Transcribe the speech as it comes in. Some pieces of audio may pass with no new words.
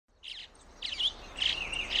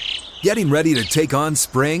Getting ready to take on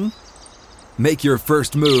spring? Make your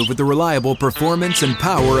first move with the reliable performance and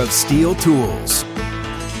power of Steel tools.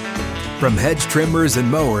 From hedge trimmers and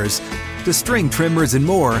mowers to string trimmers and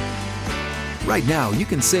more, right now you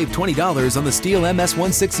can save $20 on the Steel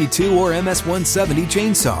MS-162 or MS-170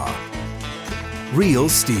 chainsaw. Real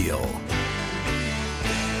Steel.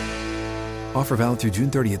 Offer valid through June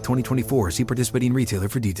 30th, 2024. See participating retailer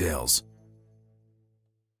for details.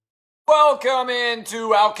 Welcome into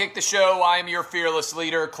Outkick the Show. I am your fearless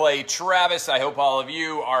leader, Clay Travis. I hope all of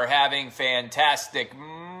you are having fantastic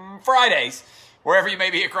Fridays, wherever you may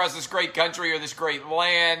be across this great country or this great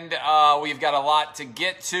land. We've got a lot to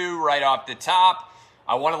get to right off the top.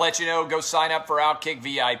 I want to let you know, go sign up for Outkick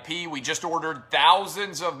VIP. We just ordered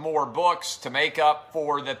thousands of more books to make up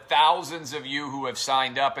for the thousands of you who have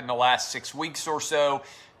signed up in the last 6 weeks or so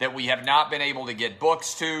that we have not been able to get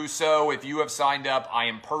books to. So if you have signed up, I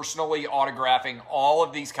am personally autographing all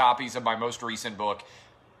of these copies of my most recent book,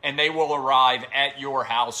 and they will arrive at your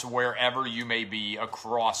house wherever you may be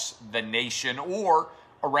across the nation or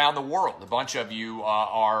around the world. A bunch of you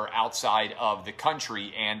are outside of the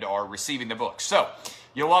country and are receiving the book. So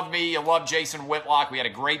you love me, you love Jason Whitlock. We had a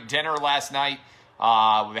great dinner last night.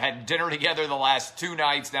 We've had dinner together the last 2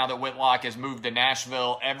 nights now that Whitlock has moved to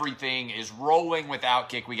Nashville. Everything is rolling with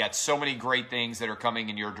Outkick. We got so many great things that are coming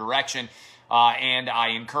in your direction. And I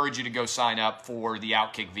encourage you to go sign up for the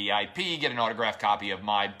Outkick VIP, get an autographed copy of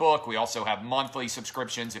my book. We also have monthly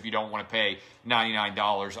subscriptions if you don't want to pay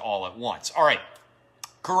 $99 all at once. All right,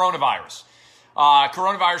 coronavirus.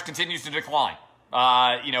 Coronavirus continues to decline.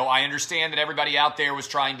 I understand that everybody out there was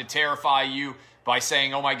trying to terrify you by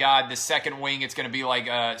saying, oh my God, the second wing, it's going to be like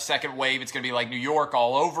a second wave, it's going to be like New York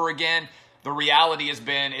all over again. The reality has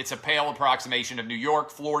been it's a pale approximation of New York.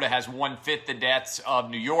 Florida has 1/5 the deaths of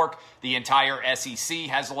New York. The entire SEC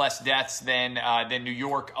has less deaths than New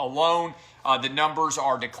York alone. The numbers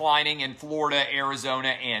are declining in Florida, Arizona,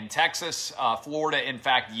 and Texas. Florida, in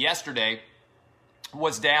fact, yesterday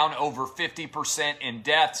was down over 50% in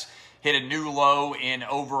deaths, hit a new low in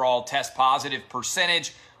overall test positive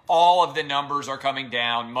percentage. All of the numbers are coming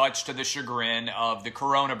down, much to the chagrin of the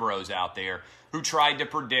Corona bros out there who tried to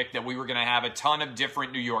predict that we were going to have a ton of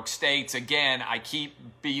different New York states. Again, I keep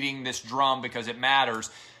beating this drum because it matters.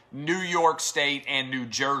 New York State and New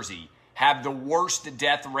Jersey have the worst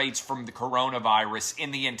death rates from the coronavirus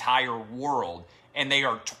in the entire world, and they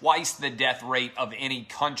are twice the death rate of any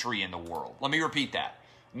country in the world. Let me repeat that.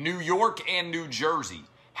 New York and New Jersey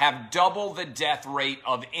have double the death rate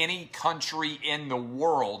of any country in the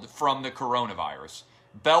world from the coronavirus.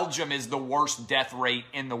 Belgium is the worst death rate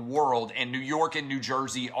in the world, and New York and New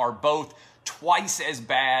Jersey are both twice as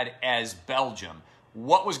bad as Belgium.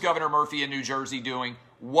 What was Governor Murphy in New Jersey doing?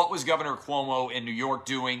 What was Governor Cuomo in New York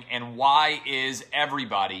doing? And why is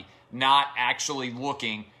everybody not actually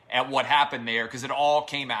looking at what happened there? Because it all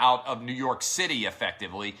came out of New York City,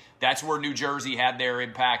 effectively. That's where New Jersey had their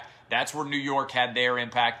impact. That's where New York had their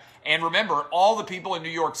impact. And remember, all the people in New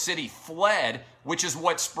York City fled, which is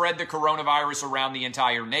what spread the coronavirus around the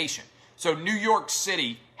entire nation. So New York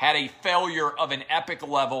City had a failure of an epic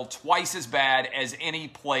level, twice as bad as any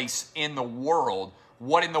place in the world.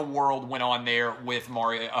 What in the world went on there with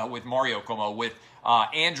Mario Cuomo, with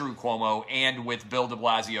Andrew Cuomo, and with Bill de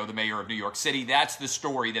Blasio, the mayor of New York City? That's the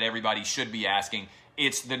story that everybody should be asking.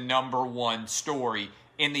 It's the number one story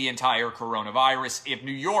in the entire coronavirus. If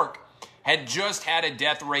New York had just had a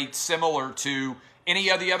death rate similar to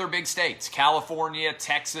any of the other big states, California,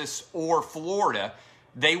 Texas, or Florida,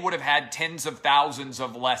 they would have had tens of thousands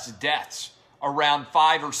of less deaths, around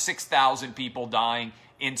 5,000 or 6,000 people dying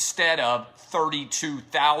instead of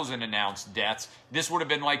 32,000 announced deaths. This would have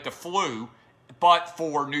been like the flu, but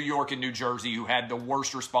for New York and New Jersey, who had the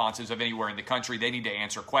worst responses of anywhere in the country. They need to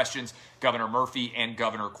answer questions, Governor Murphy and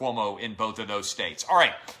Governor Cuomo in both of those states. All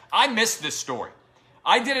right, I missed this story.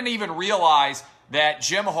 I didn't even realize that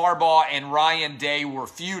Jim Harbaugh and Ryan Day were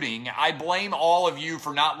feuding. I blame all of you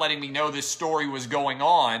for not letting me know this story was going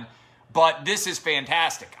on, but this is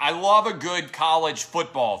fantastic. I love a good college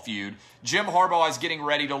football feud. Jim Harbaugh is getting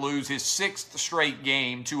ready to lose his 6th straight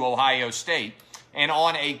game to Ohio State. And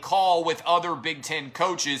on a call with other Big Ten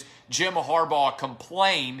coaches, Jim Harbaugh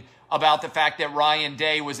complained about the fact that Ryan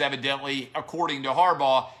Day was evidently, according to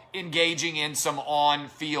Harbaugh, engaging in some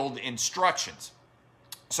on-field instructions.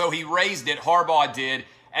 So he raised it, Harbaugh did,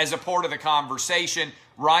 as a part of the conversation.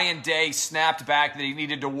 Ryan Day snapped back that he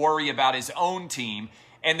needed to worry about his own team.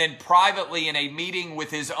 And then privately in a meeting with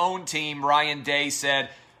his own team, Ryan Day said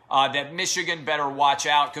that Michigan better watch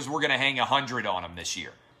out because we're going to hang 100 on them this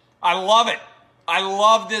year. I love it. I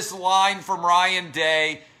love this line from Ryan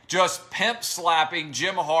Day just pimp slapping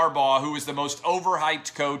Jim Harbaugh, who is the most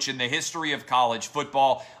overhyped coach in the history of college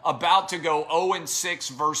football, about to go 0-6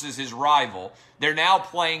 versus his rival. They're now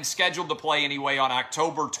scheduled to play anyway on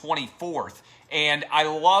October 24th. And I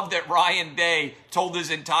love that Ryan Day told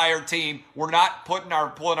his entire team, we're not pulling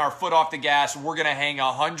our foot off the gas. We're going to hang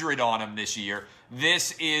 100 on them this year.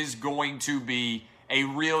 This is going to be a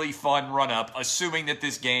really fun run-up, assuming that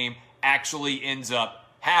this game actually ends up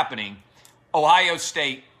happening. Ohio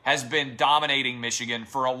State has been dominating Michigan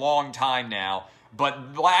for a long time now,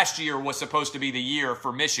 but last year was supposed to be the year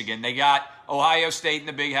for Michigan. They got Ohio State in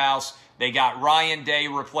the big house. They got Ryan Day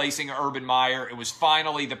replacing Urban Meyer. It was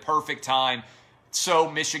finally the perfect time, so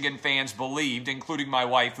Michigan fans believed, including my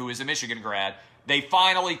wife, who is a Michigan grad. They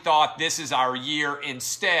finally thought this is our year.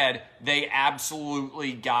 Instead, they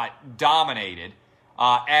absolutely got dominated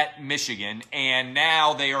at Michigan, and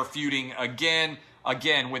now they are feuding again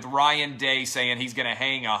with Ryan Day saying he's going to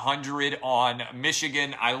hang 100 on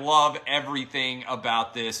Michigan. I love everything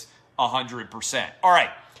about this 100%. All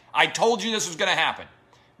right, I told you this was going to happen.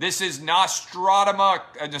 This is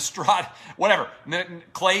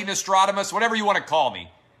Clay Nostradamus, whatever you want to call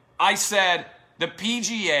me. I said the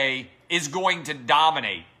PGA is going to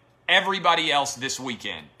dominate everybody else this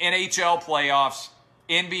weekend. NHL playoffs,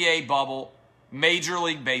 NBA bubble, Major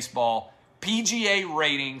League Baseball, PGA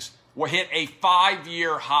ratings will hit a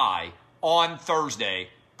 5-year high on Thursday.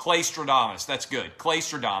 Clay Stradamus, that's good. Clay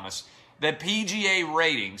Stradamus. The PGA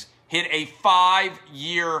ratings hit a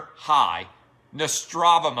 5-year high.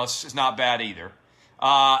 Nostradamus is not bad either.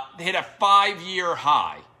 Hit a 5-year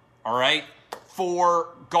high, all right, for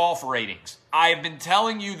golf ratings. I have been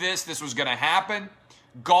telling you this was going to happen.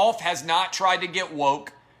 Golf has not tried to get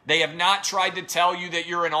woke. They have not tried to tell you that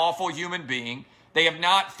you're an awful human being. They have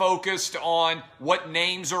not focused on what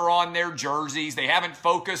names are on their jerseys. They haven't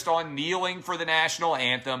focused on kneeling for the national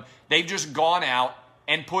anthem. They've just gone out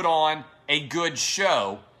and put on a good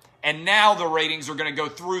show. And now the ratings are going to go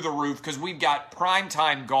through the roof because we've got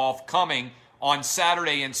primetime golf coming on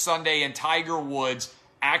Saturday and Sunday. And Tiger Woods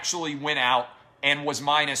actually went out and was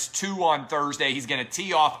 -2 on Thursday. He's going to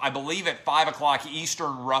tee off, I believe, at 5 o'clock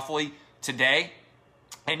Eastern roughly today.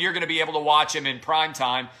 And you're going to be able to watch him in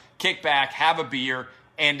primetime, kick back, have a beer,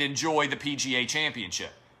 and enjoy the PGA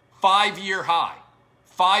Championship. 5-year high.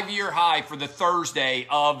 5-year high for the Thursday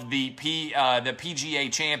of the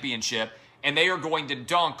PGA Championship. And they are going to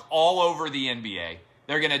dunk all over the NBA.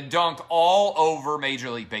 They're going to dunk all over Major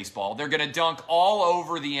League Baseball. They're going to dunk all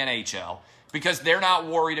over the NHL because they're not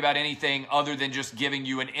worried about anything other than just giving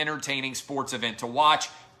you an entertaining sports event to watch.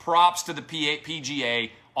 Props to the PGA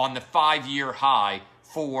on the 5-year high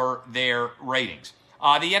for their ratings.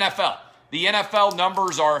 The NFL. The NFL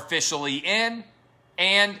numbers are officially in,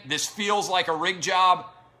 and this feels like a rig job,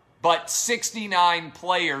 but 69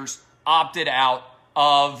 players opted out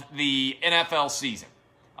of the NFL season.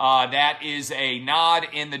 That is a nod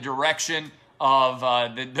in the direction of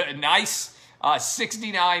the nice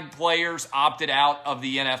 69 players opted out of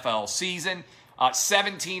the NFL season,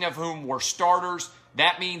 17 of whom were starters.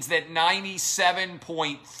 That means that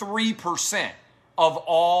 97.3% of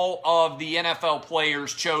all of the NFL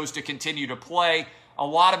players chose to continue to play. A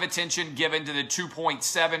lot of attention given to the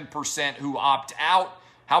 2.7% who opt out.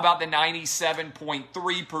 How about the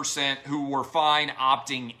 97.3% who were fine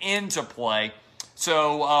opting into play?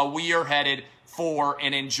 So we are headed for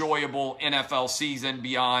an enjoyable NFL season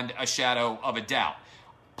beyond a shadow of a doubt.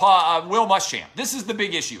 Will Muschamp, this is the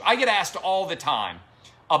big issue. I get asked all the time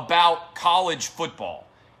about college football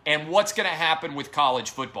and what's going to happen with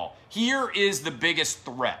college football. Here is the biggest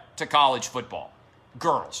threat to college football.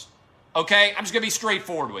 Girls. Okay? I'm just going to be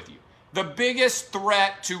straightforward with you. The biggest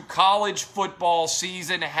threat to college football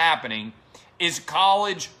season happening is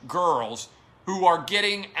college girls who are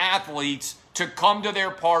getting athletes to come to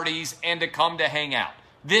their parties and to come to hang out.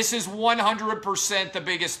 This is 100% the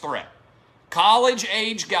biggest threat.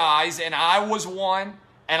 College-age guys, and I was one,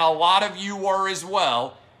 and a lot of you were as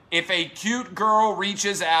well, if a cute girl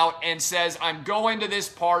reaches out and says, I'm going to this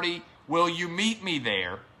party, will you meet me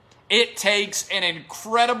there? It takes an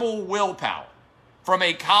incredible willpower from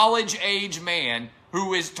a college-age man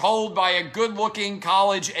who is told by a good-looking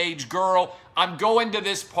college-age girl, I'm going to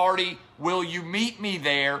this party, will you meet me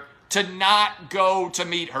there, to not go to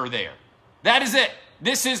meet her there. That is it.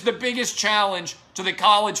 This is the biggest challenge to the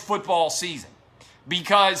college football season.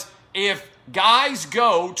 Because if guys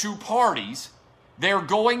go to parties, they're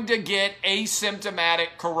going to get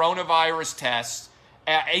asymptomatic coronavirus tests,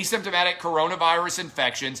 asymptomatic coronavirus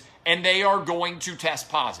infections, and they are going to test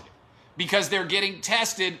positive. Because they're getting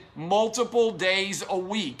tested multiple days a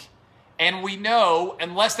week. And we know,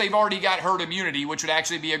 unless they've already got herd immunity, which would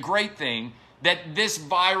actually be a great thing, that this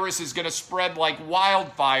virus is going to spread like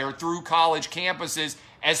wildfire through college campuses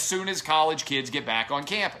as soon as college kids get back on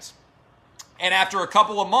campus. And after a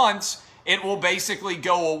couple of months, it will basically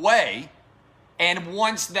go away. And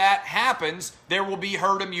once that happens, there will be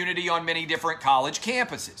herd immunity on many different college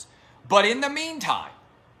campuses. But in the meantime,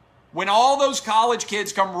 when all those college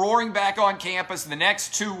kids come roaring back on campus the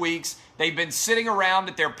next 2 weeks, they've been sitting around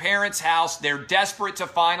at their parents' house. They're desperate to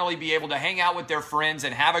finally be able to hang out with their friends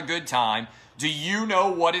and have a good time. Do you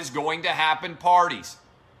know what is going to happen? Parties.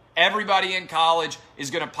 Everybody in college is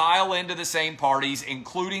going to pile into the same parties,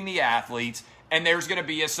 including the athletes, and there's going to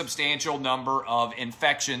be a substantial number of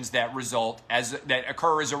infections that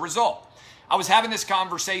occur as a result. I was having this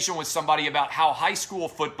conversation with somebody about how high school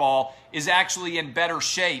football is actually in better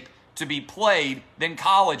shape to be played than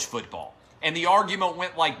college football. And the argument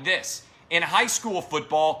went like this. In high school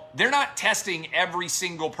football, they're not testing every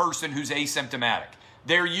single person who's asymptomatic.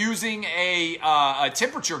 They're using a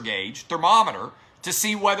temperature gauge, thermometer, to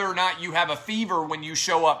see whether or not you have a fever when you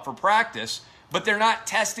show up for practice, but they're not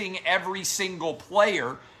testing every single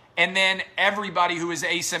player, and then everybody who is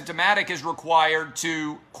asymptomatic is required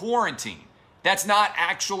to quarantine. That's not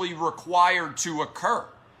actually required to occur.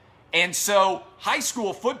 And so high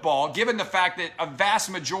school football, given the fact that a vast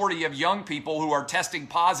majority of young people who are testing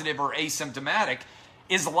positive or asymptomatic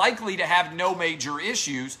is likely to have no major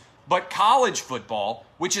issues, but college football,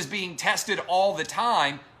 which is being tested all the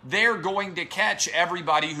time, they're going to catch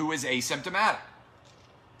everybody who is asymptomatic.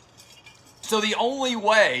 So the only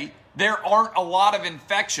way there aren't a lot of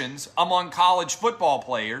infections among college football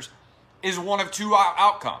players is one of two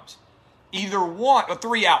outcomes. Either one, or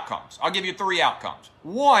three outcomes. I'll give you three outcomes.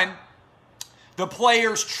 One, the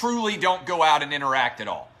players truly don't go out and interact at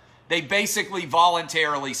all. They basically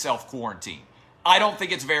voluntarily self-quarantine. I don't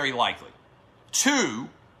think it's very likely. Two,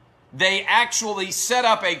 they actually set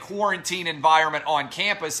up a quarantine environment on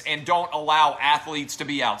campus and don't allow athletes to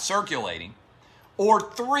be out circulating. Or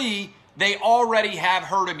three, they already have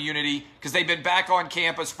herd immunity because they've been back on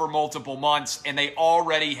campus for multiple months and they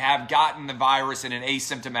already have gotten the virus in an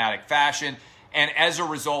asymptomatic fashion. And as a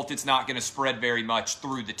result, it's not going to spread very much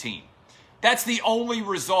through the team. That's the only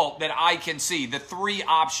result that I can see, the three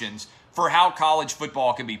options for how college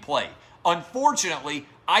football can be played. Unfortunately,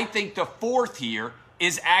 I think the fourth here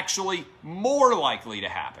is actually more likely to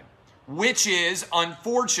happen, which is,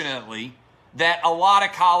 unfortunately, that a lot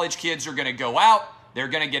of college kids are going to go out. They're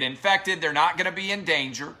going to get infected. They're not going to be in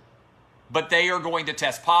danger, but they are going to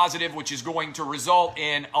test positive, which is going to result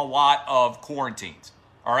in a lot of quarantines.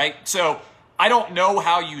 All right. So I don't know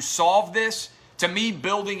how you solve this. To me,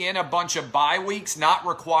 building in a bunch of bye weeks, not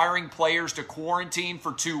requiring players to quarantine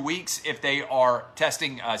for 2 weeks if they are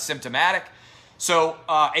testing symptomatic. So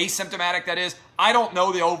asymptomatic, that is. I don't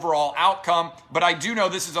know the overall outcome, but I do know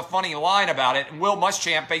this is a funny line about it. And Will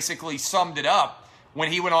Muschamp basically summed it up when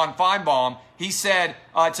he went on Feinbaum. He said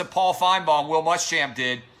to Paul Feinbaum, Will Muschamp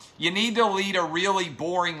did, "You need to lead a really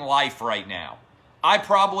boring life right now. I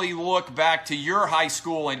probably look back to your high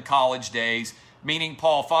school and college days," meaning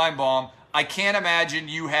Paul Feinbaum. "I can't imagine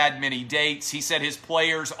you had many dates." He said his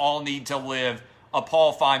players all need to live a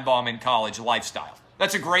Paul Feinbaum in college lifestyle.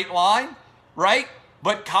 That's a great line, right?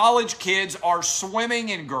 But college kids are swimming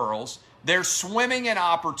in girls. They're swimming in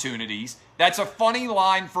opportunities. That's a funny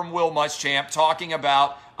line from Will Muschamp talking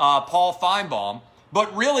about Paul Feinbaum.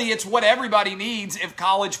 But really, it's what everybody needs if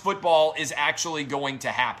college football is actually going to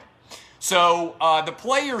happen. So the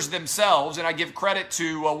players themselves, and I give credit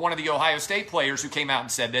to one of the Ohio State players who came out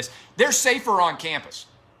and said this, they're safer on campus.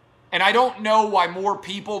 And I don't know why more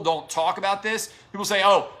people don't talk about this. People say,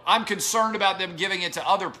 oh, I'm concerned about them giving it to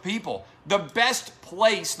other people. The best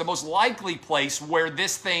place, the most likely place where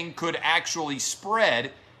this thing could actually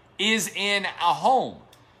spread is in a home.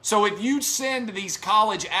 So if you send these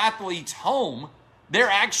college athletes home, they're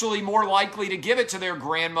actually more likely to give it to their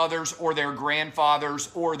grandmothers or their grandfathers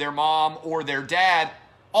or their mom or their dad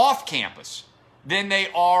off campus than they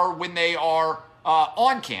are when they are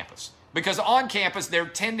on campus. Because on campus, they're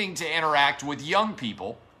tending to interact with young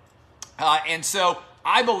people. And so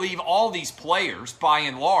I believe all these players, by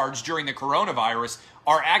and large, during the coronavirus,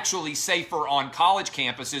 are actually safer on college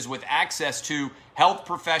campuses with access to health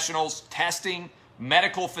professionals, testing,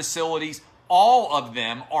 medical facilities. All of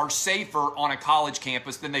them are safer on a college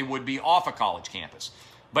campus than they would be off a college campus.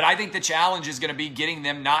 But I think the challenge is going to be getting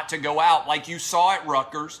them not to go out like you saw at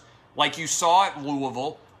Rutgers, like you saw at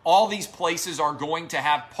Louisville. All these places are going to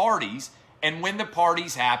have parties, and when the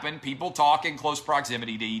parties happen, people talk in close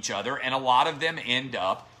proximity to each other, and a lot of them end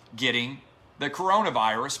up getting the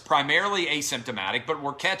coronavirus, primarily asymptomatic, but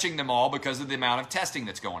we're catching them all because of the amount of testing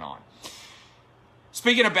that's going on.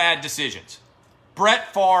 Speaking of bad decisions,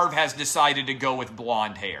 Brett Favre has decided to go with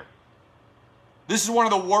blonde hair. This is one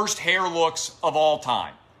of the worst hair looks of all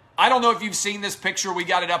time. I don't know if you've seen this picture. We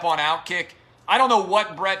got it up on Outkick. I don't know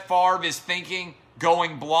what Brett Favre is thinking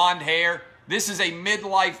going blonde hair. This is a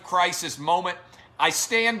midlife crisis moment. I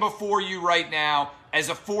stand before you right now as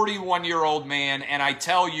a 41-year-old man, and I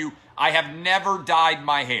tell you, I have never dyed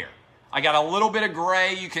my hair. I got a little bit of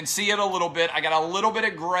gray. You can see it a little bit. I got a little bit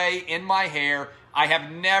of gray in my hair. I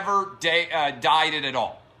have never dyed it at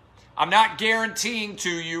all. I'm not guaranteeing to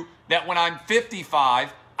you that when I'm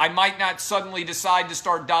 55, I might not suddenly decide to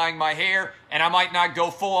start dyeing my hair, and I might not go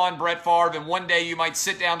full-on Brett Favre, and one day you might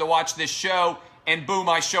sit down to watch this show, and boom,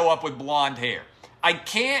 I show up with blonde hair. I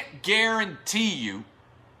can't guarantee you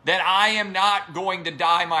that I am not going to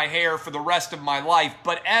dye my hair for the rest of my life,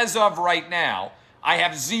 but as of right now, I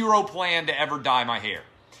have zero plan to ever dye my hair.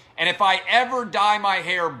 And if I ever dye my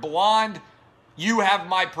hair blonde, you have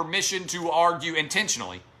my permission to argue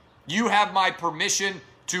intentionally. You have my permission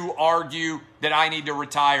to argue that I need to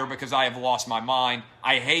retire because I have lost my mind.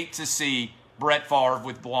 I hate to see Brett Favre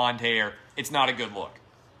with blonde hair. It's not a good look.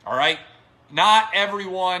 All right? Not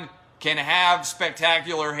everyone can have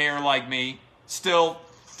spectacular hair like me. Still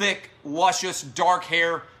thick, luscious, dark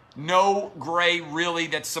hair. No gray really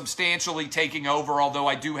that's substantially taking over, although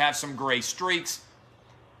I do have some gray streaks.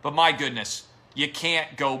 But my goodness, you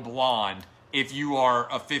can't go blonde if you are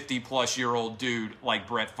a 50-plus-year-old dude like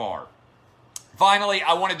Brett Favre. Finally,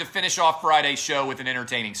 I wanted to finish off Friday's show with an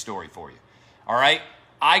entertaining story for you. All right?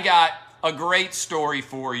 I got a great story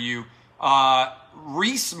for you.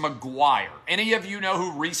 Reese McGuire. Any of you know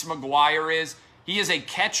who Reese McGuire is? He is a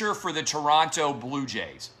catcher for the Toronto Blue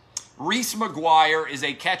Jays. Reese McGuire is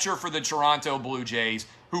a catcher for the Toronto Blue Jays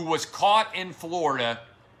who was caught in Florida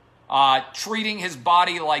treating his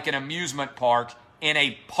body like an amusement park in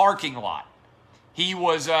a parking lot. He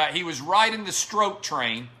was riding the stroke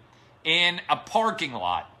train in a parking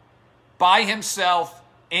lot by himself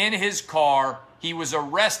in his car. He was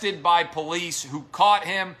arrested by police who caught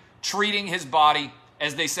him treating his body,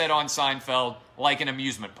 as they said on Seinfeld, like an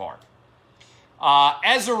amusement park.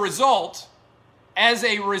 As a result,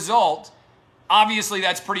 obviously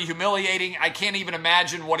that's pretty humiliating. I can't even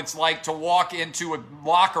imagine what it's like to walk into a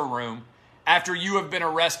locker room after you have been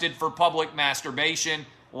arrested for public masturbation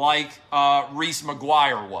like Reese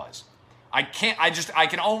McGuire was. I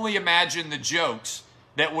can only imagine the jokes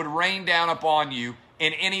that would rain down upon you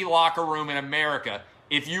in any locker room in America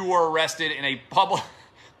if you were arrested in a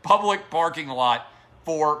public parking lot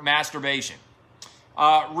for masturbation.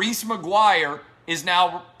 Reese McGuire is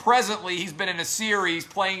now presently, he's been in a series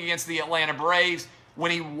playing against the Atlanta Braves.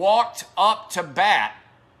 When he walked up to bat,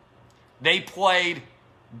 they played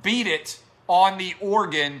Beat It on the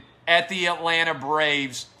organ at the Atlanta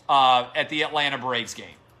Braves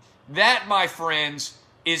game. That, my friends,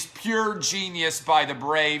 is pure genius by the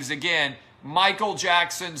Braves. Again, Michael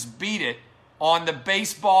Jackson's Beat It on the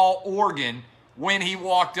baseball organ when he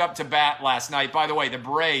walked up to bat last night. By the way, the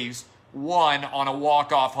Braves won on a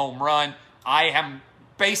walk-off home run. I have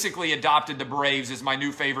basically adopted the Braves as my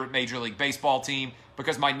new favorite Major League Baseball team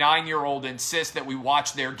because my 9-year-old insists that we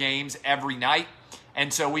watch their games every night.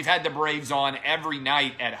 And so we've had the Braves on every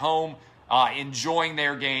night at home, enjoying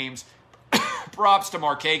their games. Props to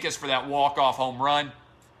Markakis for that walk-off home run.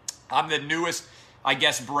 I'm the newest, I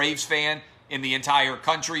guess, Braves fan in the entire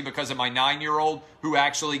country because of my 9-year-old who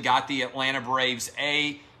actually got the Atlanta Braves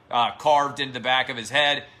A carved into the back of his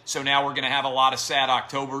head. So now we're going to have a lot of sad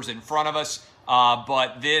Octobers in front of us.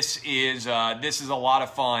 But this is a lot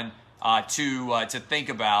of fun to think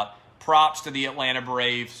about. Props to the Atlanta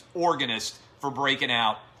Braves organist for breaking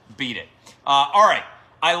out Beat It. All right.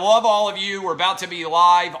 I love all of you. We're about to be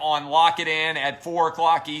live on Lock It In at 4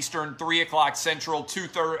 o'clock Eastern, 3 o'clock Central, 2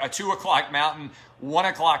 o'clock Mountain, 1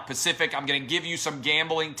 o'clock Pacific. I'm going to give you some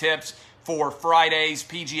gambling tips for Friday's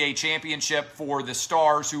PGA Championship for the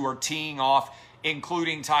stars who are teeing off,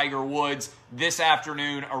 including Tiger Woods, this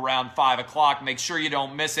afternoon around 5 o'clock. Make sure you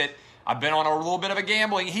don't miss it. I've been on a little bit of a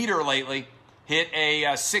gambling heater lately. Hit a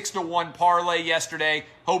 6-1 parlay yesterday.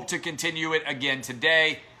 Hope to continue it again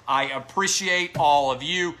today. I appreciate all of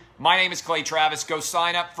you. My name is Clay Travis. Go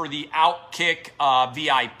sign up for the Outkick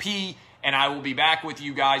VIP, and I will be back with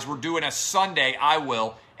you guys. We're doing a Sunday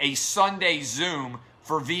Zoom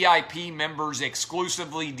for VIP members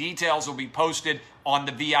exclusively. Details will be posted on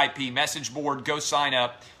the VIP message board. Go sign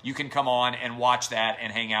up. You can come on and watch that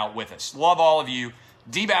and hang out with us. Love all of you.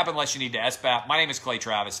 DBAP unless you need to SBAP. My name is Clay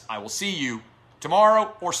Travis. I will see you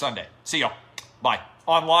tomorrow or Sunday. See y'all. Bye.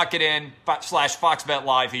 on Lock It In / Fox Bet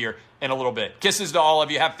Live here in a little bit. Kisses to all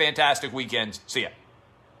of you. Have fantastic weekends. See ya.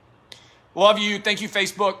 Love you. Thank you,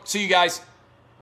 Facebook. See you guys.